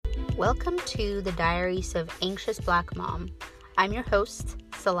Welcome to the Diaries of Anxious Black Mom. I'm your host,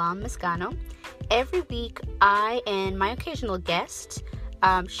 Salam Miscano. Every week, I and my occasional guest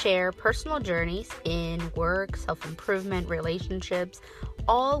share personal journeys in work, self-improvement, relationships,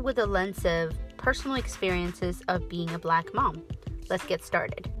 all with a lens of personal experiences of being a Black mom. Let's get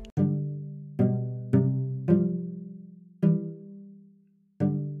started.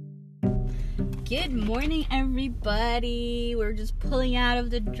 Good morning, everybody. We're just pulling out of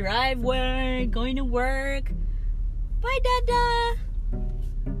the driveway, going to work. Bye, Dada.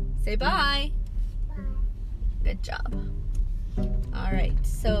 Say bye. Bye. Good job. All right,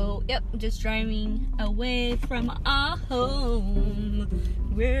 so, just driving away from our home.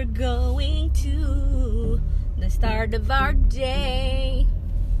 We're going to the start of our day.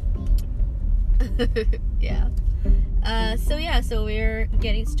 Yeah. So we're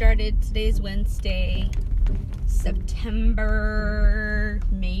getting started. Today's Wednesday, September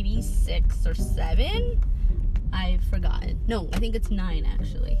maybe 6 or 7. I've forgotten. No, I think it's 9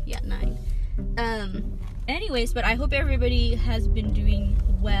 actually. Yeah, 9. Anyways, but I hope everybody has been doing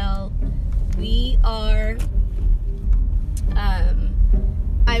well. We are,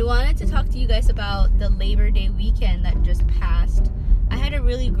 I wanted to talk to you guys about the Labor Day weekend that just passed. I had a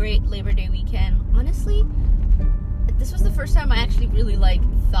really great Labor Day weekend. Honestly, this was the first time I actually really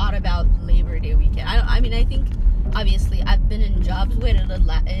thought about Labor Day weekend. I think obviously I've been in jobs where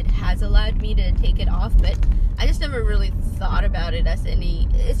it has allowed me to take it off, but I just never really thought about it as any.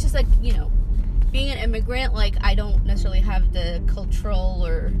 It's just being an immigrant, I don't necessarily have the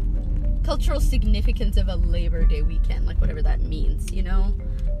cultural significance of a Labor Day weekend, whatever that means,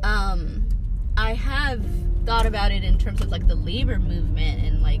 I have thought about it in terms of the labor movement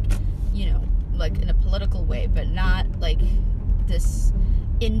and in a political way, but not this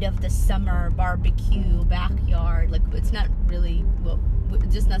end of the summer barbecue backyard. It's not really,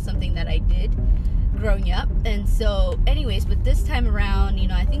 just not something that I did growing up. And so anyways, but this time around,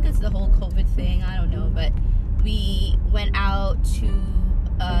 I think it's the whole COVID thing, I don't know, but we went out to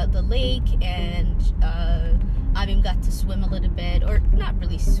the lake, and I even got to swim a little bit, or not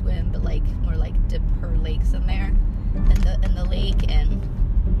really swim, but more dip her legs in there in the lake, and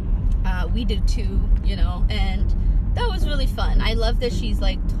we did too, and that was really fun. I love that she's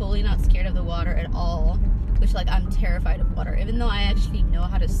totally not scared of the water at all, which I'm terrified of water. Even though I actually know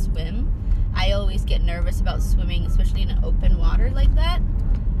how to swim, I always get nervous about swimming, especially in an open water like that.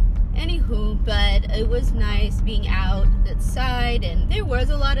 Anywho, but it was nice being out outside, and there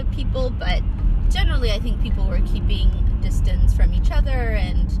was a lot of people, but generally I think people were keeping distance from each other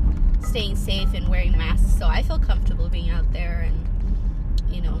and staying safe and wearing masks, so I feel comfortable being out there. And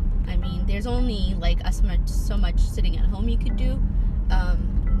there's only so much sitting at home you could do.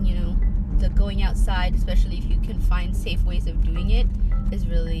 The going outside, especially if you can find safe ways of doing it, is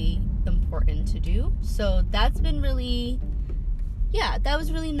really important to do. So that's been really, that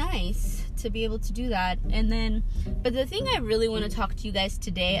was really nice to be able to do that. And then, but the thing I really want to talk to you guys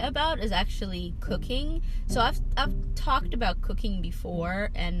today about is actually cooking. So I've talked about cooking before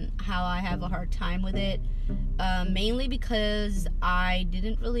and how I have a hard time with it, mainly because I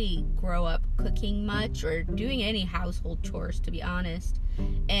didn't really grow up cooking much or doing any household chores, to be honest.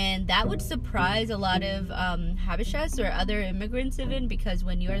 And that would surprise a lot of Habeshas or other immigrants even, because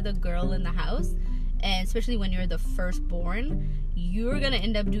when you're the girl in the house, and especially when you're the firstborn, you're going to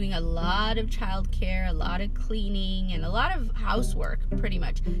end up doing a lot of childcare, a lot of cleaning, and a lot of housework, pretty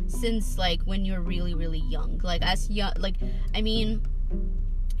much, since, when you're really, really young.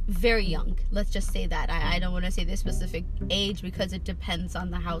 Very young. Let's just say that. I don't want to say the specific age because it depends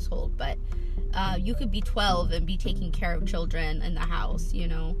on the household, but you could be 12 and be taking care of children in the house,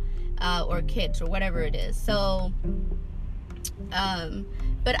 or kids, or whatever it is. So,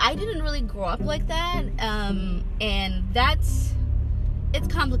 but I didn't really grow up like that, and it's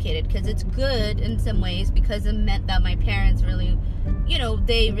complicated, because it's good in some ways, because it meant that my parents really,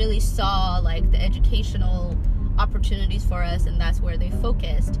 they really saw the educational opportunities for us, and that's where they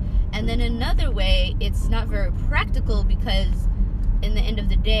focused. And then another way, it's not very practical, because in the end of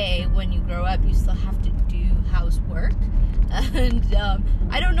the day, when you grow up, you still have to do housework. And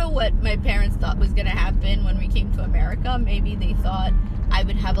I don't know what my parents thought was going to happen when we came to America. Maybe they thought I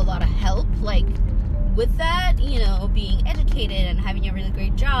would have a lot of help, with that, being educated and having a really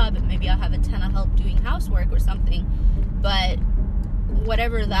great job, and maybe I'll have a ton of help doing housework or something. But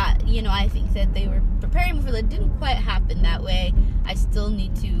whatever that, I think that they were preparing me for that. Didn't quite happen that way. I still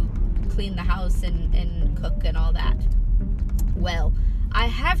need to clean the house and cook and all that. Well, I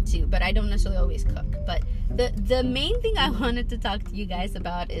have to, but I don't necessarily always cook. But the main thing I wanted to talk to you guys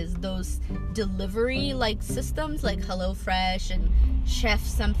about is those delivery like systems like HelloFresh and Chef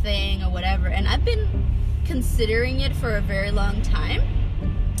something or whatever. And I've been considering it for a very long time,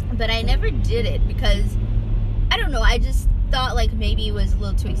 but I never did it because I don't know, I just thought like maybe it was a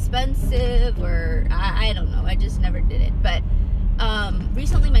little too expensive, or I don't know, I just never did it. But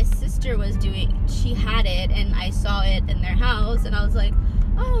recently my sister she had it, and I saw it in their house, and I was like,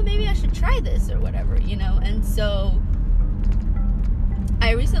 oh, maybe I should try this or whatever, and so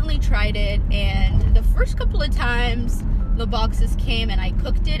I recently tried it, and the first couple of times the boxes came and I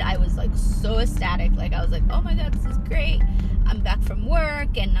cooked it, I was like so ecstatic. Like I was like, oh my god, this is great, I'm back from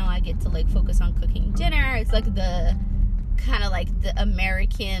work and now I get to like focus on cooking dinner. It's like the kind of like the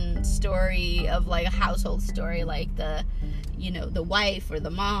American story of like a household story, like the wife or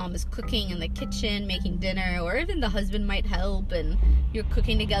the mom is cooking in the kitchen making dinner, or even the husband might help and you're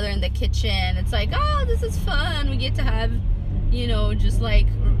cooking together in the kitchen. It's like, oh, this is fun, we get to have just like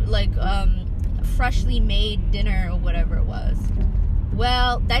freshly made dinner or whatever it was.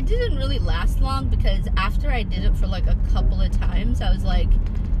 Well, that didn't really last long, because after I did it for like a couple of times, I was like,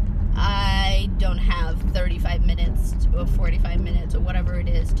 I don't have 35 minutes or 45 minutes or whatever it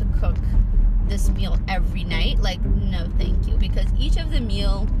is to cook this meal every night. Like, no thank you, because each of the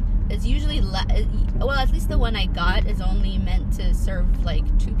meal is usually at least the one I got is only meant to serve like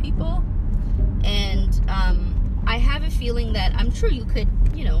 2 people, and I have a feeling that I'm sure you could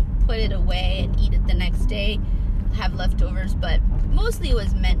put it away and eat it the next day, have leftovers, but mostly it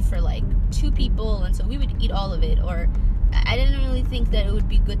was meant for like 2 people, and so we would eat all of it. Or I didn't really think that it would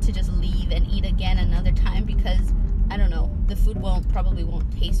be good to just leave and eat again another time, because I don't know, the food probably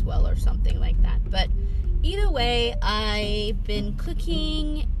won't taste well or something like that. But either way, I've been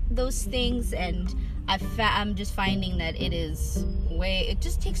cooking those things, and I'm just finding that it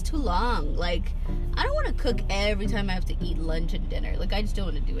just takes too long. Like, I don't want to cook every time I have to eat lunch and dinner. Like, I just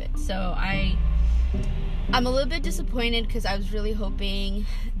don't want to do it. So I'm a little bit disappointed, because I was really hoping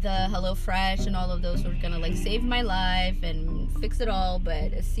the HelloFresh and all of those were gonna like save my life and fix it all,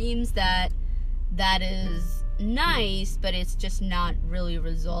 but it seems that is nice, but it's just not really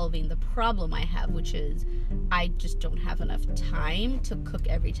resolving the problem I have, which is I just don't have enough time to cook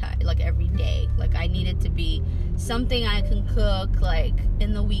every day. Like, I need it to be something I can cook like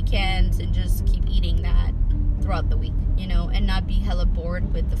in the weekends and just keep eating that throughout the week, and not be hella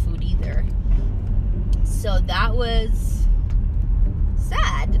bored with the food either. So that was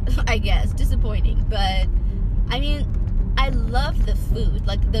sad, I guess, disappointing. But I mean, I love the food.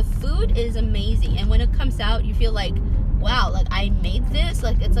 Like, the food is amazing, and when it comes out, you feel like, wow, like I made this.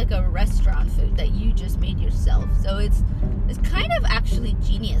 Like, it's like a restaurant food that you just made yourself. So it's kind of actually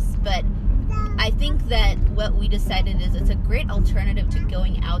genius. But I think that what we decided is it's a great alternative to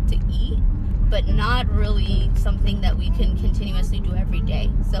going out to eat, but not really something that we can continuously do every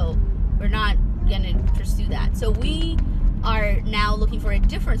day. So we're not gonna pursue that. So we are now looking for a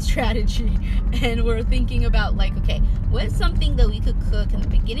different strategy, and we're thinking about like, okay, what's something that we could cook in the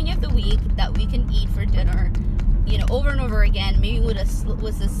beginning of the week that we can eat for dinner, over and over again, maybe with a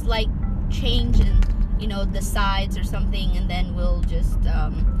slight change in the sides or something, and then we'll just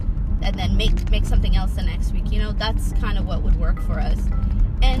and then make something else the next week. That's kind of what would work for us.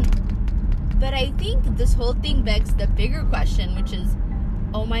 But I think this whole thing begs the bigger question, which is,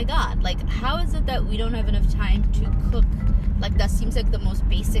 oh my god, like, how is it that we don't have enough time to cook? Like, that seems like the most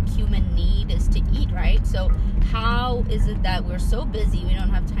basic human need is to eat, right? So how is it that we're so busy we don't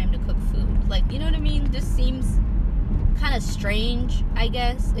have time to cook food? Like, you know what I mean? This seems kind of strange, I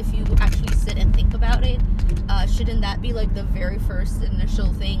guess, if you actually sit and think about it. Shouldn't that be like the very first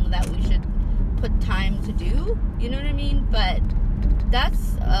initial thing that we should put time to do? You know what I mean? But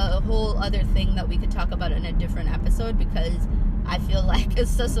that's a whole other thing that we could talk about in a different episode, because I feel like it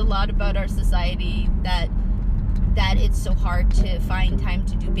says a lot about our society that it's so hard to find time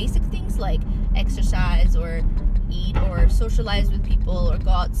to do basic things like exercise or eat or socialize with people or go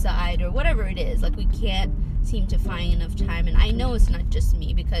outside or whatever it is. Like, we can't seem to find enough time. And I know it's not just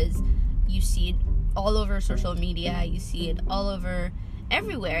me, because you see it all over social media, you see it all over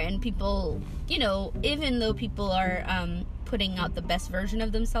everywhere, and people, even though people are putting out the best version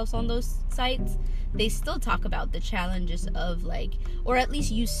of themselves on those sites, they still talk about the challenges of, like, or at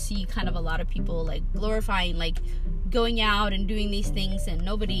least you see kind of a lot of people like glorifying like going out and doing these things, and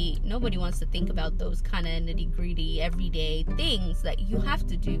nobody wants to think about those kind of nitty-gritty everyday things that you have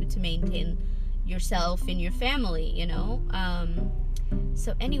to do to maintain yourself and your family,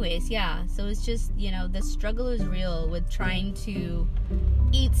 so anyways, yeah, so it's just, the struggle is real with trying to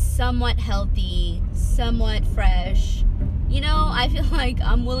eat somewhat healthy, somewhat fresh, I feel like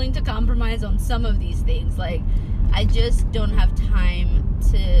I'm willing to compromise on some of these things. Like, I just don't have time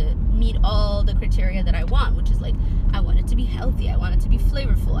to meet all the criteria that I want, which is like, I want it to be healthy, I want it to be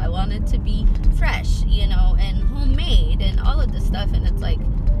flavorful, I want it to be fresh, and homemade and all of this stuff. And it's like,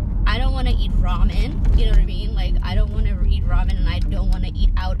 I don't want to eat ramen, you know what I mean? Like, I don't want to eat ramen, and I don't want to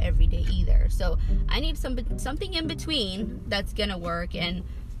eat out every day either. So I need something in between that's gonna work. And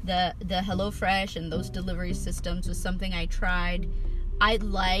the HelloFresh and those delivery systems was something I tried. I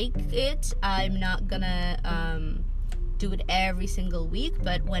like it. I'm not gonna do it every single week,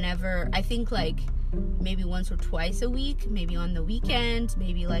 but whenever, I think like maybe once or twice a week, maybe on the weekend,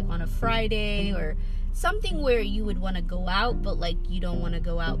 maybe like on a Friday or something where you would want to go out, but like you don't want to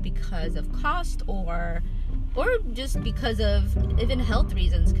go out because of cost or just because of even health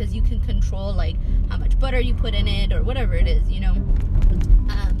reasons, because you can control like how much butter you put in it or whatever it is,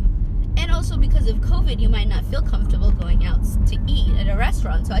 and also because of COVID, you might not feel comfortable going out to eat at a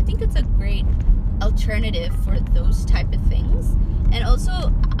restaurant. So I think it's a great alternative for those type of things. And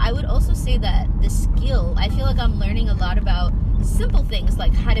also, I would also say that the skill, I feel like I'm learning a lot about simple things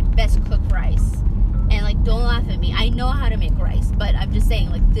like how to best cook rice. And like, don't laugh at me, I know how to make rice, but I'm just saying,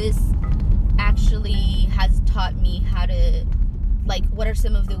 like, this actually has taught me how to, like, what are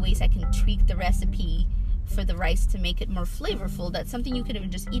some of the ways I can tweak the recipe for the rice to make it more flavorful. That's something you could even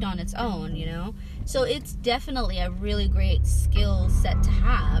just eat on its own, So it's definitely a really great skill set to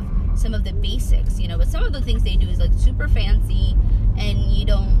have, some of the basics, but some of the things they do is like super fancy, and you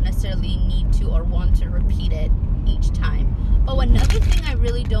don't necessarily need to or want to repeat it each time. Oh, another thing I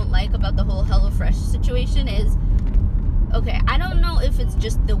really don't like about the whole HelloFresh situation is, okay, I don't know if it's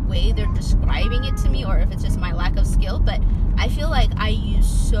just the way they're describing it to me or if it's just my lack of skill, but I feel like I use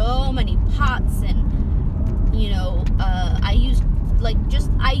so many pots and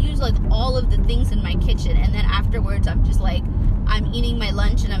I use like all of the things in my kitchen, and then afterwards I'm just like, I'm eating my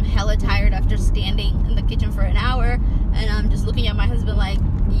lunch and I'm hella tired after standing in the kitchen for an hour, and I'm just looking at my husband like,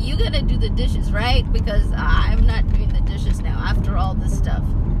 you gotta do the dishes, right? Because I'm not doing the dishes now after all this stuff,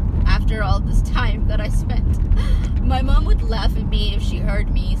 after all this time that I spent. My mom would laugh at me if she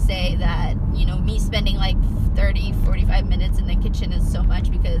heard me say that, me spending like 30-45 minutes in the kitchen is so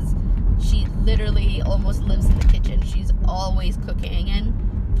much, because she literally almost lives in the kitchen. She's always cooking, and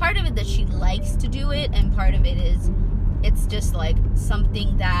part of it that she likes to do it, and part of it is it's just like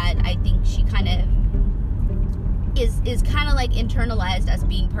something that I think she kind of is kind of like internalized as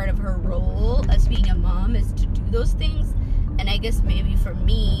being part of her role as being a mom, is to do those things. And I guess maybe for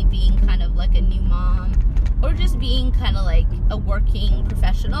me, being kind of like a new mom, or just being kind of like a working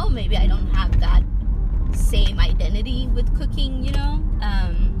professional, maybe I don't have that same identity with cooking,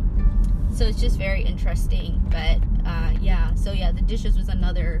 so it's just very interesting. But the dishes was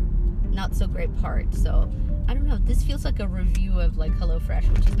another not so great part. So I don't know, this feels like a review of like HelloFresh,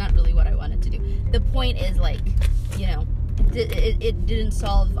 which is not really what I wanted to do. The point is, like, it didn't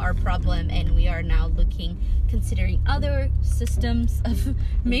solve our problem, and we are now considering other systems of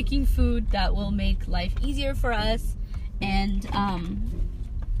making food that will make life easier for us. And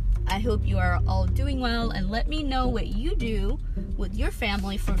I hope you are all doing well, and let me know what you do with your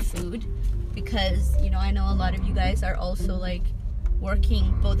family for food, because I know a lot of you guys are also like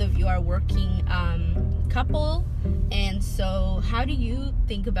working, both of you are working couple, and so how do you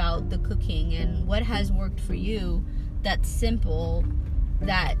think about the cooking, and what has worked for you that's simple,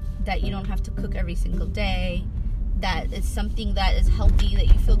 that you don't have to cook every single day, that is something that is healthy, that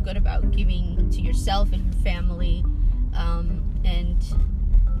you feel good about giving to yourself and your family, and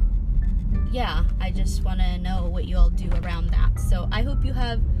yeah, I just want to know what you all do around that. So I hope you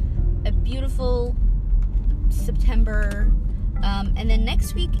have a beautiful September, and then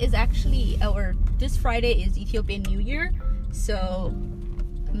next week is actually, or this Friday is Ethiopian New Year, so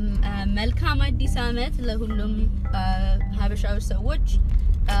መልካም አዲስ ዓመት ለሁሉም ሀበሻዊ ሰዎች.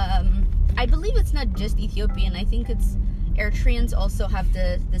 I believe it's not just Ethiopian, I think it's Eritreans also have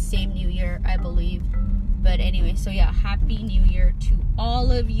the same New Year, I believe. But anyway, so yeah, Happy New Year to all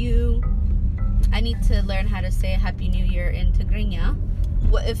of you. I need to learn how to say Happy New Year in Tigrinya.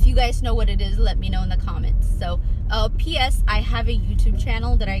 If you guys know what it is, let me know in the comments. So, P.S. I have a YouTube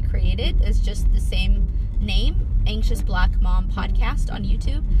channel that I created. It's just the same name, Anxious Black Mom Podcast on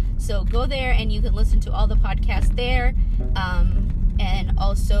YouTube. So go there and you can listen to all the podcasts there. And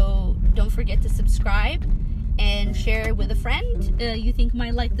also, don't forget to subscribe and share with a friend you think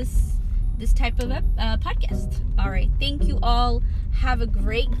might like this type of podcast. All right, thank you all. Have a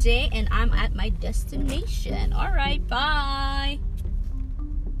great day, and I'm at my destination. All right, bye.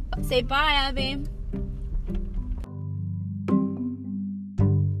 Say bye, Abby.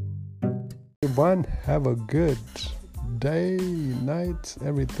 Everyone, have a good day, night,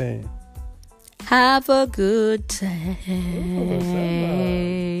 everything. Have a good day.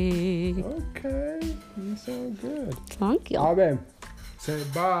 Okay, you sound good. Thank you. Aben, say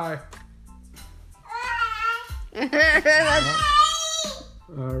bye.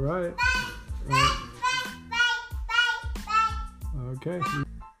 All right. Okay.